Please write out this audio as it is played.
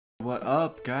What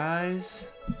up, guys?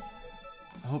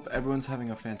 I hope everyone's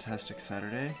having a fantastic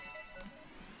Saturday.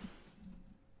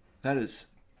 That is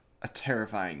a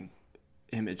terrifying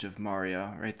image of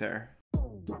Mario right there.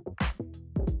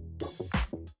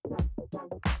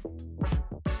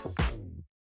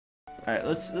 Alright,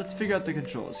 let's figure out the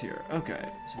controls here. Okay,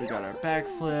 so we got our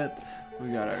backflip, we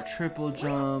got our triple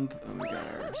jump, and we got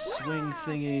our swing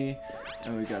thingy,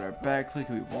 and we got our back click,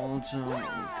 we wall jump.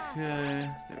 Okay,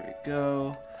 there we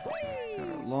go. Got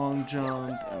our long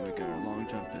jump, and we got our long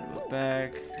jump into a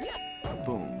back.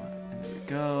 Boom. And there we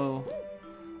go.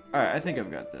 Alright, I think I've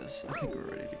got this. I think we're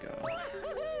ready to go.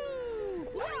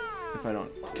 If I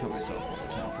don't kill myself all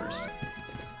the time first.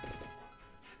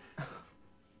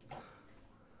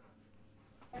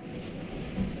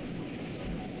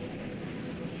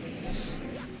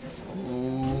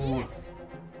 Ooh.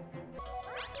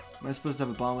 Am I supposed to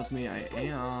have a bomb with me? I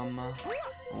am.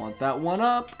 I want that one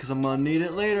up, because I'm gonna need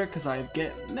it later, because I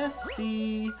get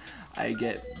messy. I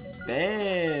get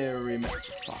very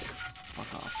messy. Fuck.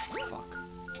 Fuck off. Fuck.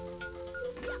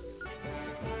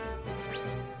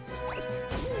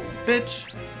 Bitch!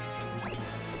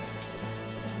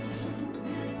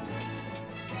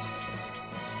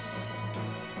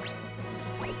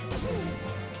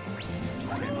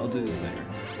 Okay, I'll do this later.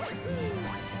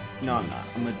 No, I'm not.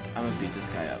 I'm gonna beat this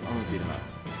guy up. I'm gonna beat him up.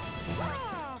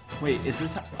 Wait, is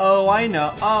this? Oh, I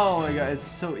know. Oh my god, it's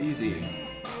so easy.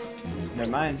 Never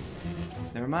mind.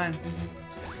 Never mind.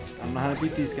 I don't know how to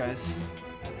beat these guys.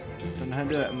 Don't know how to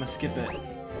do it. I'm gonna skip it.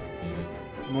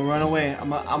 I'm gonna run away. I'm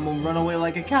gonna run away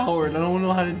like a coward. I don't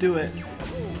know how to do it.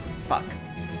 Fuck.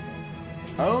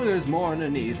 Oh, there's more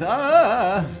underneath.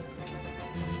 Ah!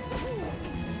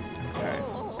 Okay.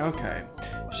 Okay.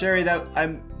 Sherry, that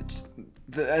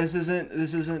this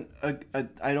isn't a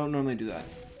I don't normally do that.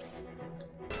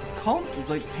 Calm,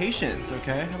 like patience,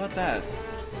 okay? How about that?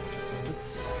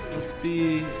 Let's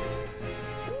be.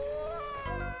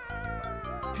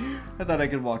 I thought I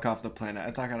could walk off the planet.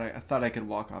 I thought I could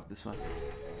walk off this one.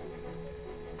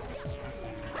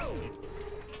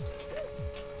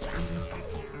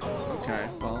 Okay,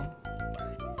 well,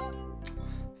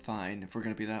 fine if we're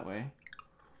gonna be that way.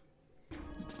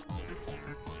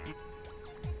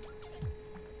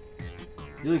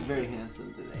 You look very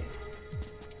handsome today.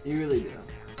 You really do.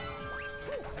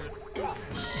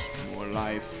 More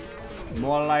life.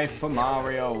 More life for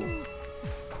Mario.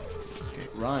 Okay,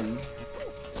 run.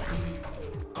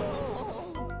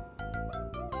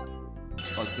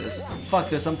 Fuck this. Fuck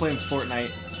this, I'm playing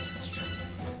Fortnite.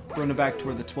 Going back to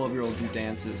where the 12-year-old do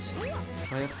dances. Do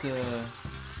I have to...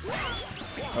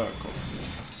 Oh, cool.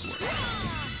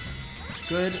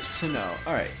 Good to know.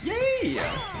 Alright, yay!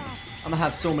 I'm gonna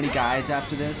have so many guys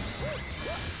after this.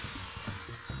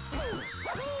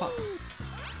 Fuck.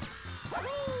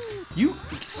 You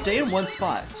stay in one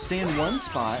spot. Stay in one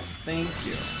spot. Thank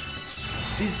you.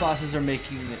 These bosses are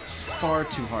making it far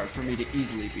too hard for me to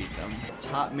easily beat them.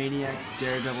 Top Maniacs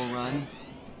Daredevil run.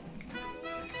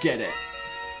 Let's get it.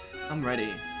 I'm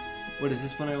ready. What is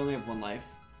this when I only have one life?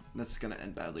 That's gonna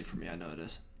end badly for me. I know it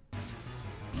is.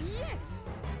 Yes.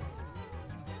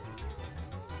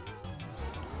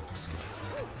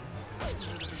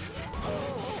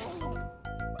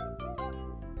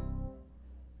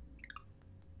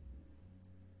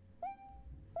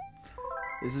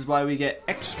 This is why we get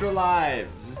extra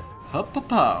lives.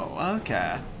 Hup-a-po.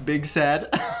 Okay. Big sad.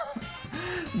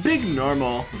 Big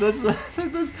normal. That's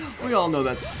we all know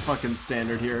that's fucking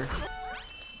standard here.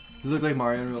 You look like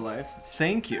Mario in real life.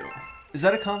 Thank you. Is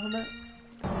that a compliment?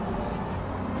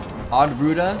 Odd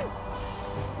Ruda.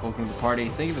 Welcome to the party.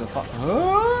 Thank you for the fuck.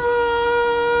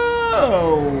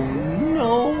 Oh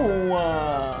no.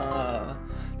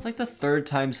 It's like the third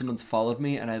time someone's followed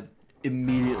me and I've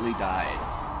immediately died.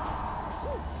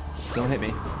 Don't hit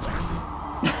me.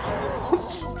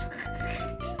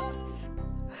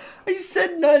 I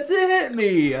said not to hit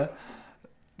me.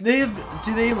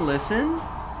 Do they listen?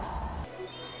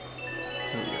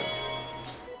 Hell yeah.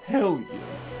 Hell yeah.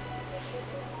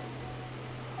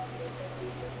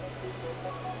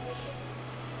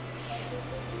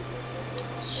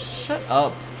 Shut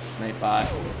up, Nightbot.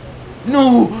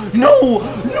 No! No!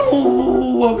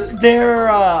 No! I was there!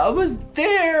 I was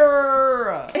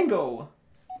there! Mango!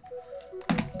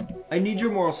 I need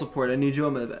your moral support. I need you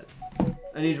on the bed.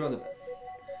 I need you on the bed.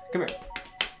 Come here.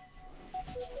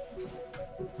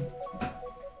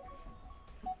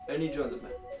 I need you on the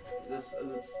bed. That's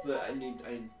the I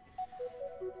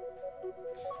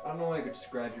don't know why I could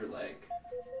just grab your leg.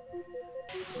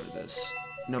 Or this.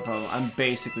 No problem. I'm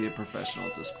basically a professional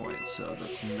at this point, so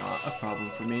that's not a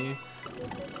problem for me.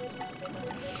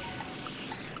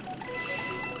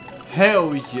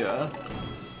 Hell yeah.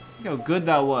 Look how good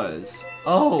that was.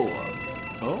 Oh.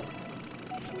 Oh?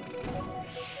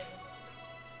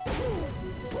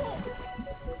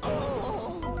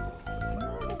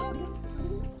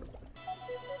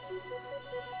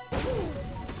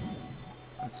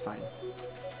 That's fine.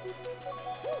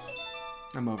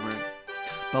 I'm over it.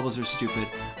 Bubbles are stupid.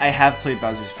 I have played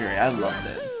Bowser's Fury. I loved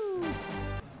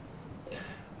it.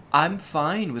 I'm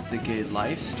fine with the gay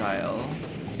lifestyle.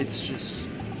 It's just,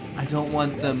 I don't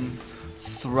want them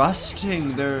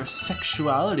thrusting their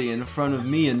sexuality in front of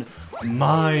me and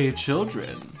my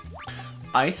children.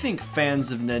 I think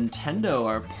fans of Nintendo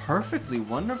are perfectly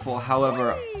wonderful.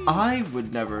 However, I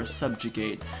would never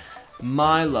subjugate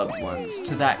my loved ones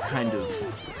to that kind of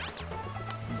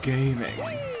gaming. You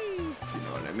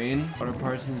know what I mean? Water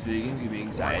Parsons vegan give me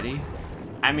anxiety.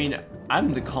 I mean,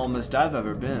 I'm the calmest I've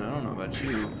ever been. I don't know about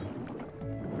you.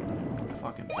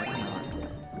 Fucking better not.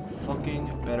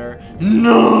 Fucking better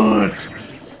not!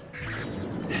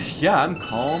 Yeah, I'm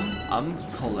calm. I'm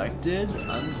collected.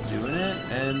 I'm doing it.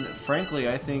 And frankly,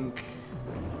 I think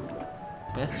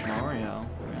best Mario,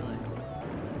 really.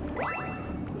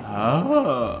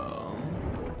 Oh.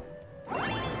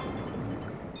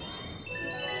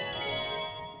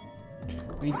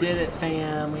 We did it,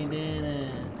 fam. We did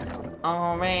it.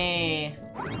 Alright.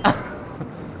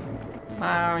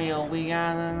 Mario, we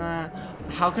got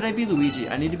How could I be Luigi?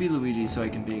 I need to be Luigi so I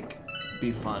can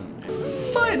be fun.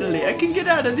 Finally, I can get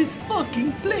out of this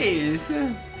fucking place.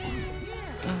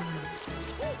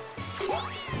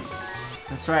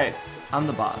 That's right. I'm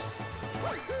the boss.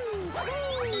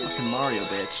 Fucking Mario,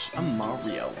 bitch. I'm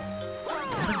Mario.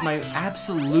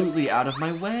 Absolutely out of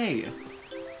my way.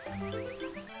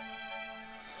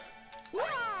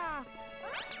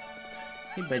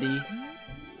 Hey, buddy.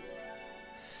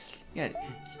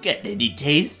 Got any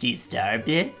tasty star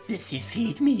bits? If you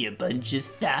feed me a bunch of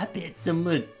star bits, I'm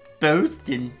gonna burst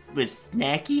in with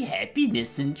snacky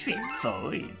happiness and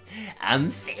transform. I'm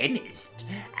famished.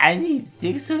 I need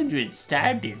 600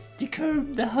 star bits to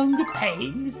curb the hunger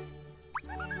pangs.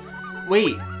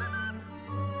 Wait.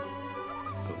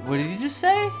 What did he just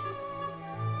say?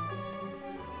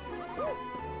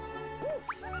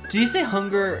 Did he say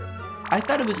hunger? I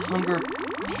thought it was hunger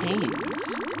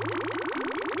pains.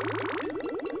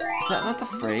 Is that not the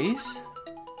phrase?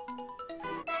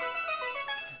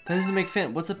 That doesn't make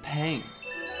sense. What's a pang?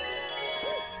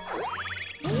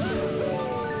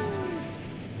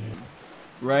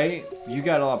 Right? You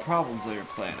got a lot of problems on your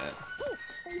planet.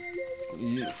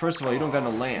 First of all, you don't got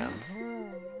no land.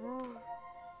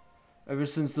 Ever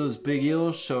since those big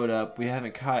eels showed up, we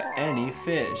haven't caught any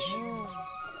fish.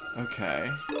 Okay.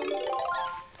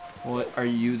 Well, are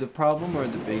you the problem or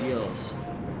the big eels?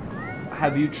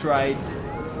 Have you tried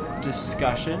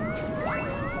discussion?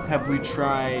 Have we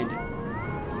tried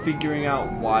figuring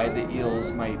out why the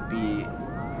eels might be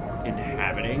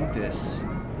inhabiting this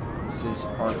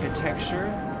architecture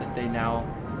that they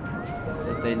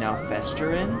now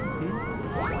fester in?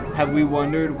 Have we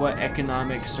wondered what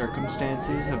economic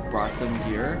circumstances have brought them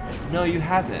here? No, you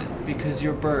haven't, because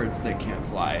you're birds that can't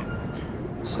fly.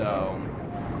 So,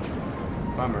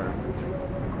 bummer.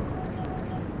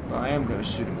 But I am gonna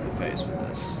shoot him in the face with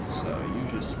this, so you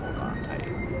just hold on tight.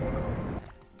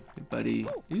 Hey buddy,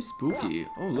 you spooky.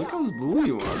 Oh, look how spooky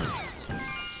you are.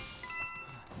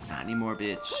 Not anymore,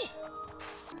 bitch.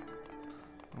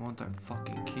 I want that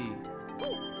fucking key.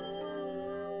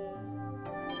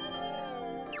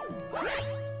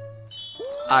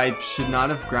 I should not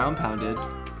have ground pounded.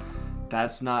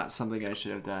 That's not something I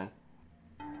should have done.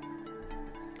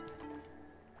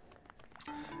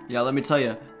 Yeah, let me tell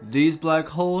you, these black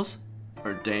holes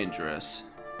are dangerous.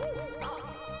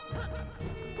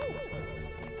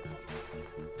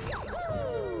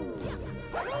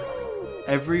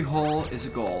 Every hole is a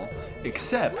goal,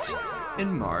 except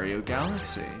in Mario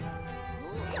Galaxy.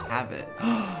 Have it.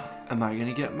 Am I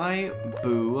gonna get my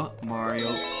Boo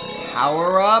Mario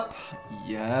power up?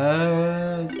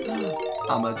 Yes.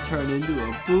 I'ma turn into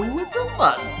a Boo with a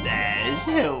mustache.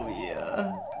 Hell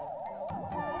yeah.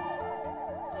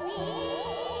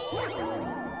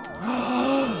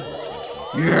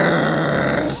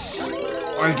 Yes!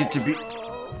 I get to be...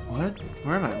 What?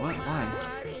 Where am I? What? Why?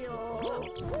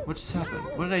 What just happened?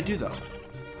 What did I do though?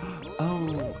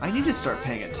 Oh, I need to start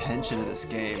paying attention to this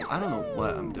game. I don't know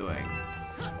what I'm doing.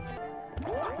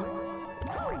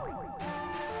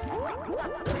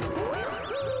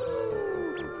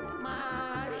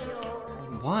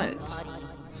 What?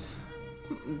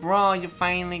 Bro, you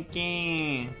finally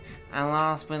came. I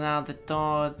lost without the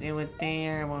door. It was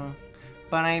terrible.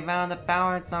 But I found the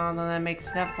power tunnel that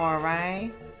makes up for it,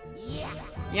 right?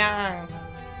 Yeah.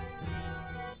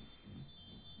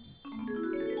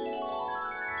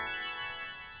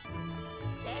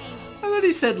 when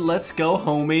he said, "Let's go,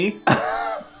 homie"?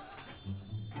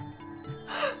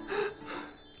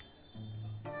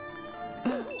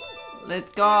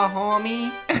 Let's go,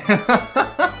 homie.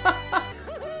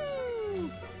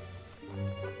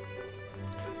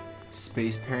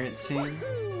 Space parent scene.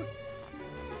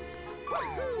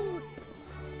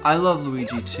 I love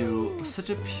Luigi too.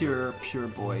 Such a pure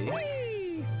boy.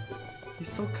 He's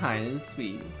so kind and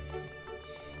sweet.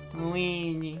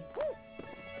 Luigi.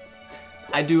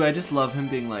 I just love him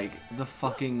being like the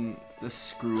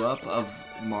screw up of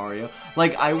Mario.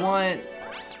 Like I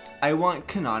want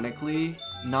canonically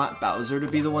not Bowser to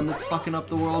be the one that's fucking up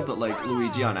the world, but like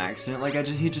Luigi on accident. Like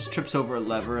he just trips over a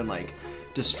lever and like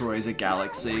destroys a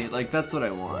galaxy. Like that's what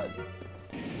I want.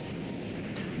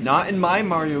 Not in my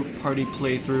Mario Party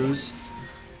playthroughs.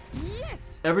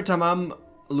 Yes. Every time I'm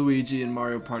Luigi in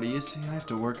Mario Party, you see, I have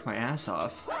to work my ass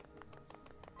off.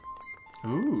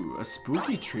 Ooh, a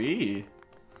spooky tree.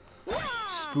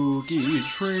 Spooky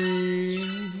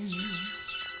tree.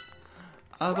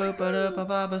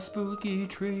 A spooky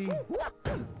tree.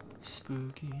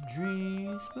 Spooky tree,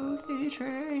 spooky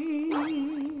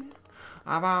tree.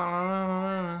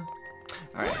 Alright.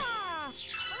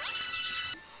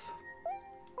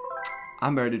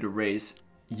 I'm ready to race.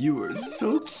 You are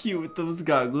so cute with those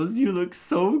goggles. You look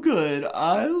so good.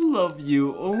 I love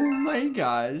you. Oh my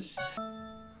gosh.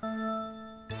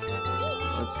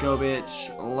 Let's go, bitch.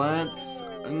 Let's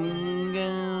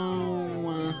go.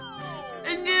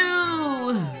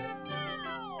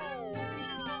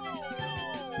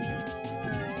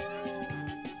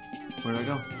 Where do I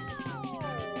go?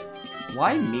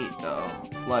 Why meat though?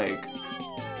 Like,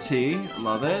 tea,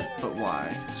 love it, but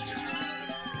why?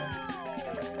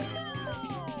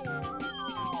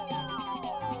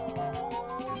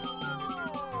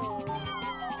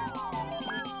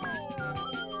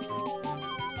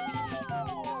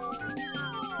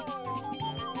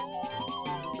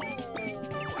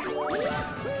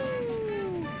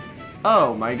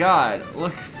 Oh my god,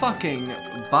 look, fucking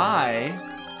bye.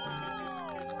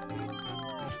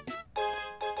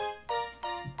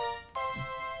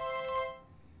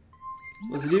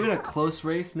 Was it even a close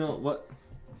race? No, what?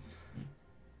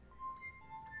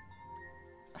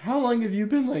 How long have you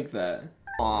been like that?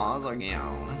 Aw, I was like,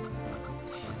 yeah.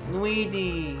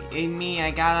 Luigi, and me, I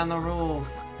got on the roof.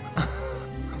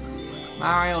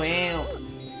 Mario, help.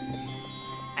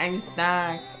 I'm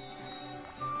stuck.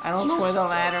 I don't know where the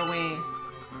ladder went.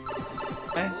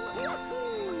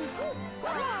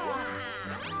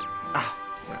 Ah,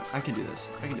 yeah, I can do this.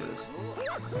 I can do this.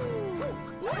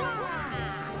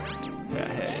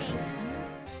 Yeah, hey.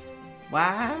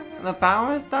 What? The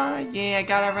power star? Yeah, I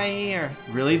got it right here.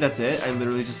 Really? That's it? I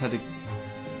literally just had to...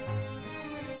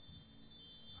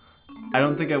 I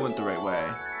don't think I went the right way.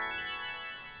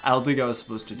 I don't think I was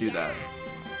supposed to do that.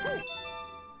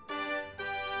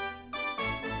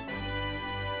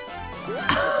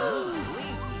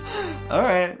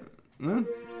 Alright.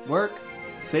 Work.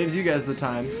 Saves you guys the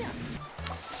time.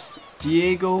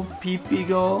 Diego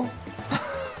Pipigo.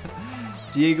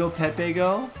 Diego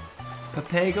Pepego.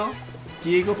 Pepego?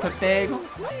 Diego Pepego?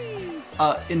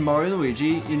 In Mario and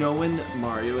Luigi, you know when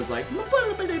Mario is like,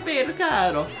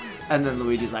 and then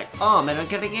Luigi's like, oh, me lo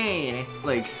quiero.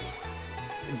 Like,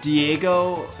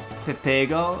 Diego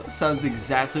Pepego sounds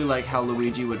exactly like how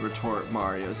Luigi would retort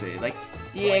Mario, say, like,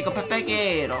 Diego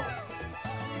Pepego.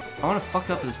 I want to fuck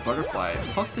up this butterfly.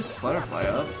 Fuck this butterfly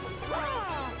up.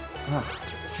 Ugh,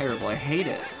 terrible. I hate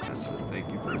it. Thank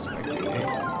you for respecting me. We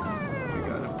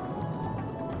got it.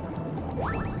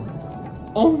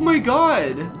 Oh my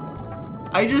god!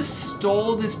 I just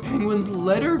stole this penguin's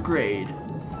letter grade.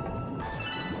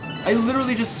 I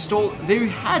literally just stole. They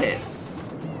had it.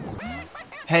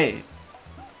 Hey.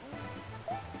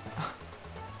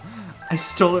 I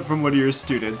stole it from one of your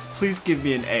students. Please give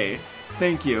me an A.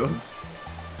 Thank you.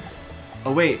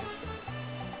 Oh wait,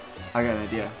 I got an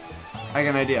idea. I got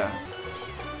an idea.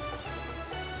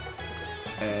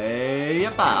 Hey,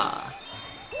 yappa!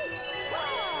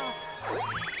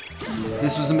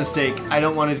 This was a mistake. I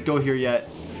don't want to go here yet.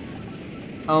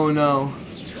 Oh no.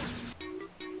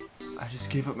 I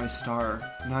just gave up my star.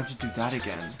 Now I have to do that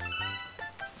again.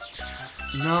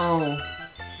 No.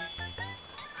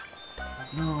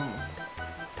 No.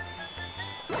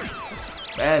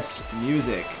 Best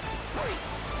music.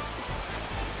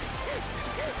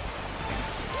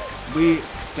 We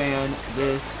stand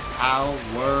this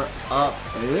power up.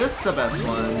 It's the best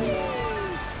one.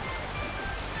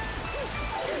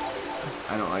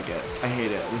 I don't like it. I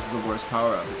hate it. This is the worst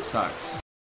power up. It sucks.